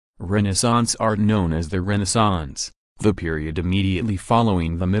Renaissance art known as the Renaissance. The period immediately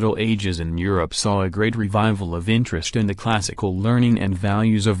following the Middle Ages in Europe saw a great revival of interest in the classical learning and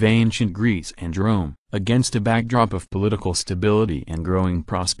values of ancient Greece and Rome. Against a backdrop of political stability and growing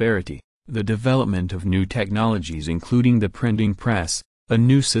prosperity, the development of new technologies including the printing press, a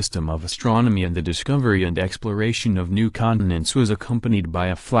new system of astronomy and the discovery and exploration of new continents was accompanied by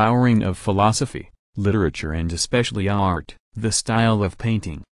a flowering of philosophy, literature and especially art. The style of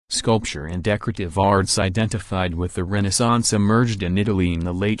painting, sculpture and decorative arts identified with the Renaissance emerged in Italy in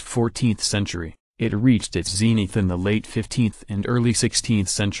the late 14th century. It reached its zenith in the late 15th and early 16th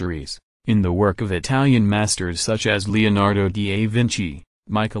centuries, in the work of Italian masters such as Leonardo da Vinci,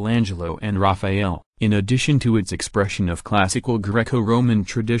 Michelangelo and Raphael. In addition to its expression of classical Greco-Roman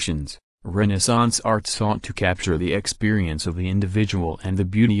traditions, Renaissance art sought to capture the experience of the individual and the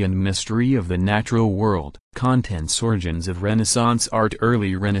beauty and mystery of the natural world. Contents. Origins of Renaissance art.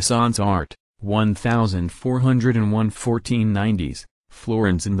 Early Renaissance art, 1401 1490s,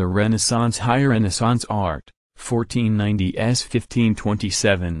 Florence. In the Renaissance. High Renaissance art, 1490s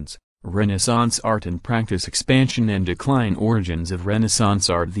 1527s, Renaissance art and practice. Expansion and decline. Origins of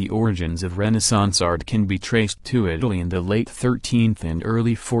Renaissance art. The origins of Renaissance art can be traced to Italy in the late 13th and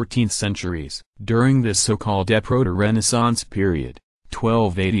early 14th centuries. During this so-called Proto-Renaissance period,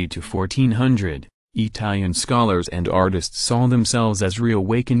 1280 to 1400, Italian scholars and artists saw themselves as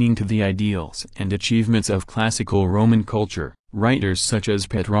reawakening to the ideals and achievements of classical Roman culture. Writers such as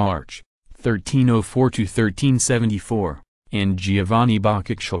Petrarch, 1304 to 1374, and Giovanni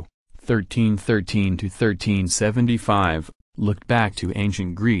Boccaccio, 1313 to 1375, looked back to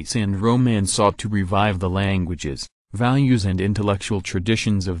ancient Greece and Rome and sought to revive the languages, values and intellectual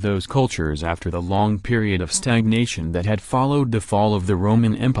traditions of those cultures after the long period of stagnation that had followed the fall of the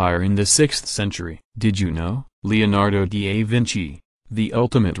Roman Empire in the 6th century. Did you know? Leonardo da Vinci, the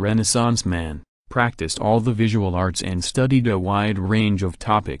ultimate Renaissance man, practiced all the visual arts and studied a wide range of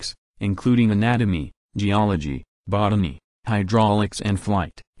topics, including anatomy, geology, botany, hydraulics and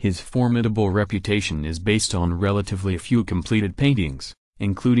flight. His formidable reputation is based on relatively few completed paintings,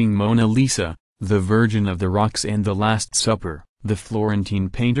 including Mona Lisa, The Virgin of the Rocks and The Last Supper. The Florentine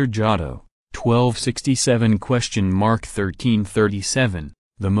painter Giotto, 1267 1337,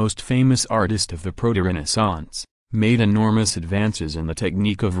 the most famous artist of the Proto-Renaissance, made enormous advances in the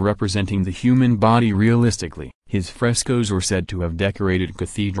technique of representing the human body realistically. His frescoes were said to have decorated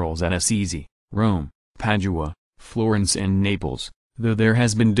cathedrals at Assisi, Rome, Padua, Florence and Naples, though there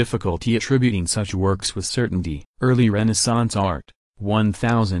has been difficulty attributing such works with certainty. Early Renaissance art,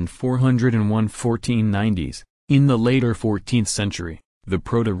 1401 1490s. In the later 14th century, the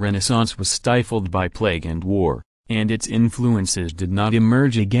Proto-Renaissance was stifled by plague and war, and its influences did not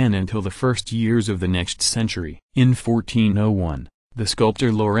emerge again until the first years of the next century. In 1401, the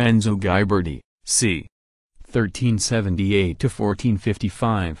sculptor Lorenzo Ghiberti, c. 1378 to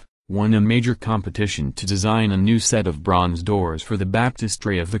 1455, won a major competition to design a new set of bronze doors for the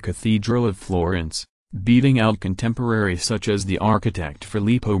baptistry of the Cathedral of Florence, beating out contemporaries such as the architect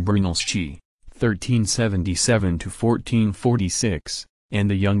Filippo Brunelleschi, 1377 to 1446,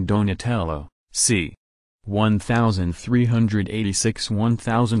 and the young Donatello, c.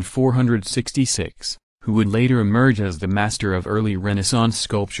 1386–1466, who would later emerge as the master of early Renaissance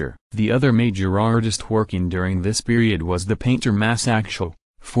sculpture. The other major artist working during this period was the painter Masaccio,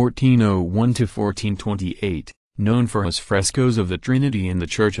 1401 to 1428, known for his frescoes of the Trinity in the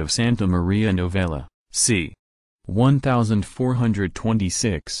Church of Santa Maria Novella, c.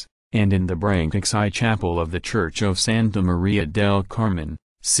 1426, and in the Brancacci Chapel of the Church of Santa Maria del Carmen,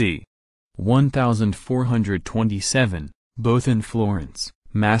 c. 1427, both in Florence.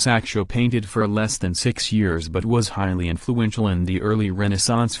 Masaccio painted for less than 6 years but was highly influential in the early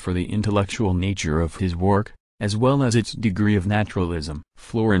Renaissance for the intellectual nature of his work, as well as its degree of naturalism.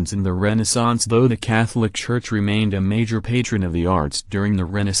 Florence in the Renaissance. Though the Catholic Church remained a major patron of the arts during the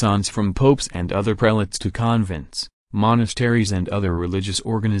Renaissance, from popes and other prelates to convents, monasteries and other religious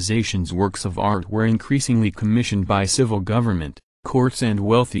organizations, works of art were increasingly commissioned by civil government, courts and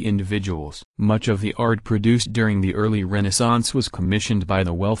wealthy individuals. Much of the art produced during the early Renaissance was commissioned by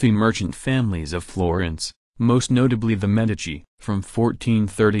the wealthy merchant families of Florence, most notably the Medici. From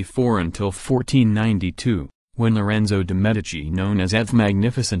 1434 until 1492, when Lorenzo de' Medici, known as the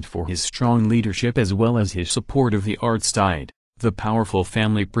Magnificent for his strong leadership as well as his support of the arts, died, the powerful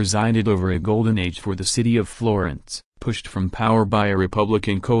family presided over a golden age for the city of Florence. Pushed from power by a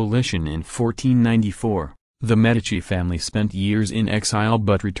Republican coalition in 1494, the Medici family spent years in exile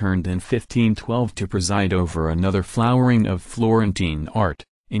but returned in 1512 to preside over another flowering of Florentine art,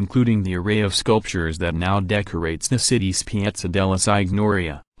 including the array of sculptures that now decorates the city's Piazza della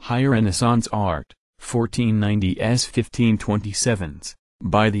Signoria. High Renaissance art, 1490s-1527s.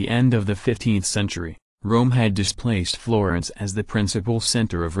 By the end of the 15th century, Rome had displaced Florence as the principal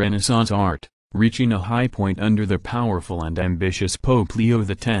center of Renaissance art, reaching a high point under the powerful and ambitious Pope Leo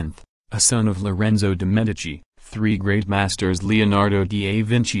X, a son of Lorenzo de' Medici. Three great masters Leonardo da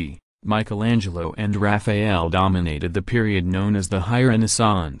Vinci, Michelangelo and Raphael dominated the period known as the High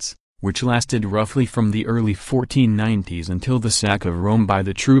Renaissance, which lasted roughly from the early 1490s until the sack of Rome by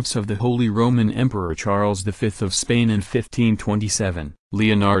the troops of the Holy Roman Emperor Charles V of Spain in 1527.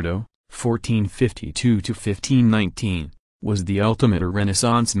 Leonardo, 1452–1519, was the ultimate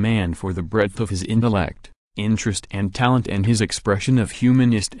Renaissance man for the breadth of his intellect, interest and talent and his expression of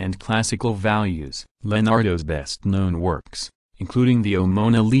humanist and classical values. Leonardo's best-known works, including the O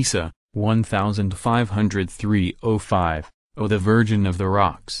Mona Lisa, 1503–05, O the Virgin of the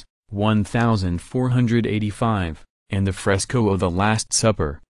Rocks, 1485, and the fresco O the Last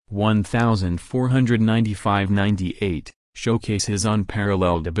Supper, 1495–98, showcase his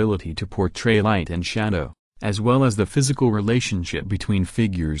unparalleled ability to portray light and shadow, as well as the physical relationship between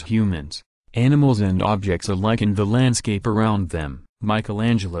figures, humans, animals and objects alike in the landscape around them.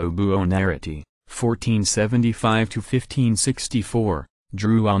 Michelangelo Buonarroti, 1475–1564,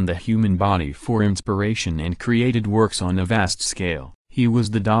 drew on the human body for inspiration and created works on a vast scale. He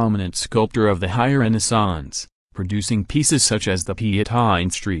was the dominant sculptor of the High Renaissance, producing pieces such as the Pietà in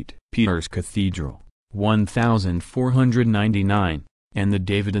St. Peter's Cathedral, 1499, and the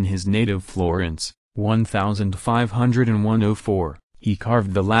David in his native Florence, 1501–04. He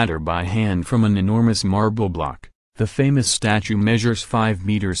carved the latter by hand from an enormous marble block. The famous statue measures 5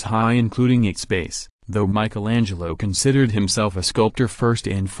 meters high including its base. Though Michelangelo considered himself a sculptor first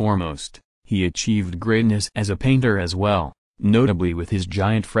and foremost, he achieved greatness as a painter as well, notably with his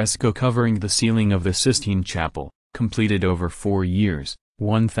giant fresco covering the ceiling of the Sistine Chapel, completed over 4 years,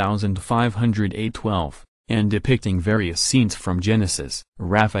 1508–12, and depicting various scenes from Genesis.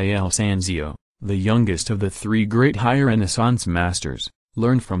 Raphael Sanzio, the youngest of the three great High Renaissance masters,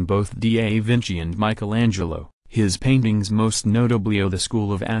 learned from both da Vinci and Michelangelo. His paintings, most notably O the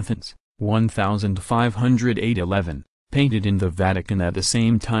School of Athens, 1508–11, painted in the Vatican at the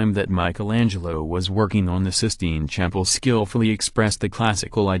same time that Michelangelo was working on the Sistine Chapel, skillfully expressed the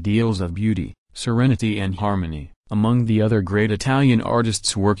classical ideals of beauty, serenity and harmony. Among the other great Italian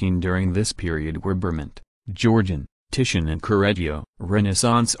artists working during this period were Vermeer, Giorgione, Titian and Correggio.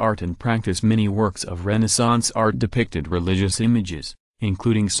 Renaissance art and practice. Many works of Renaissance art depicted religious images,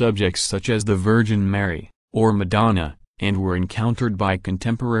 including subjects such as the Virgin Mary, or Madonna, and were encountered by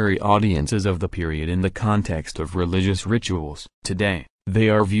contemporary audiences of the period in the context of religious rituals. Today, they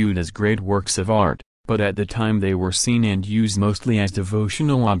are viewed as great works of art, but at the time they were seen and used mostly as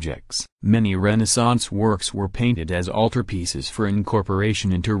devotional objects. Many Renaissance works were painted as altarpieces for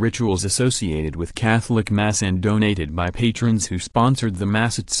incorporation into rituals associated with Catholic Mass and donated by patrons who sponsored the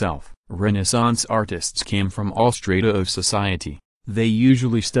Mass itself. Renaissance artists came from all strata of society. They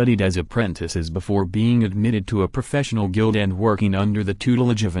usually studied as apprentices before being admitted to a professional guild and working under the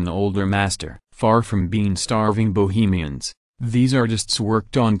tutelage of an older master. Far from being starving bohemians, these artists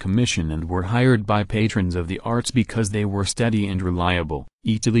worked on commission and were hired by patrons of the arts because they were steady and reliable.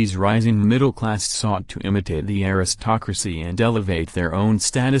 Italy's rising middle class sought to imitate the aristocracy and elevate their own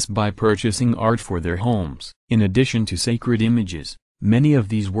status by purchasing art for their homes. In addition to sacred images, many of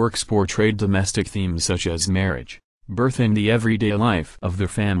these works portrayed domestic themes such as marriage, birth and the everyday life of the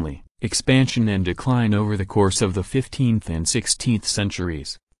family, expansion and decline over the course of the 15th and 16th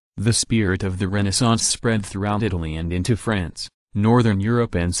centuries. The spirit of the Renaissance spread throughout Italy and into France, Northern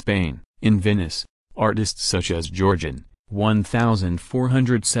Europe and Spain. In Venice, artists such as Giorgione,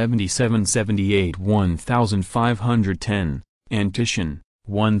 1477–78–1510, and Titian,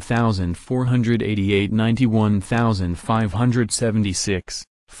 1488–91–1576,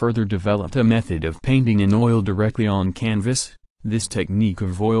 further developed a method of painting in oil directly on canvas. This technique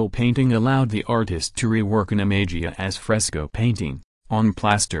of oil painting allowed the artist to rework an imagia as fresco painting, on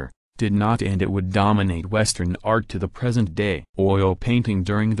plaster, did not, and it would dominate Western art to the present day. Oil painting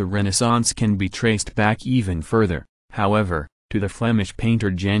during the Renaissance can be traced back even further, however, to the Flemish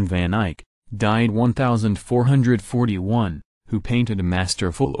painter Jan van Eyck, died 1441, who painted a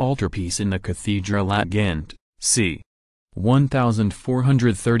masterful altarpiece in the cathedral at Ghent, c.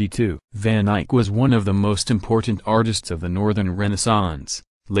 1432. Van Eyck was one of the most important artists of the Northern Renaissance.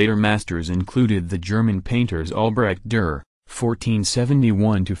 Later masters included the German painters Albrecht Dürer,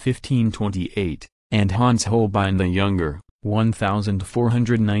 1471–1528, and Hans Holbein the Younger,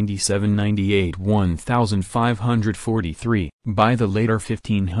 1497–98–1543. By the later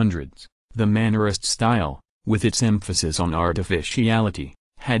 1500s, the Mannerist style, with its emphasis on artificiality,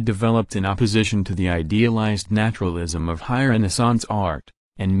 had developed in opposition to the idealized naturalism of High Renaissance art,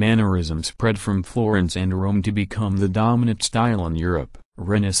 and mannerism spread from Florence and Rome to become the dominant style in Europe.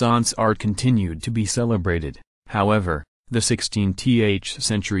 Renaissance art continued to be celebrated, however. The 16th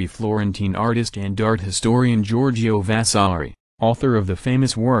century Florentine artist and art historian Giorgio Vasari, author of the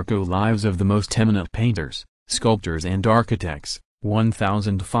famous work O Lives of the Most Eminent Painters, Sculptors and Architects,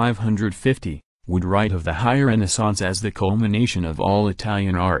 1550, would write of the High Renaissance as the culmination of all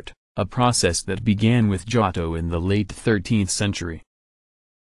Italian art, a process that began with Giotto in the late 13th century.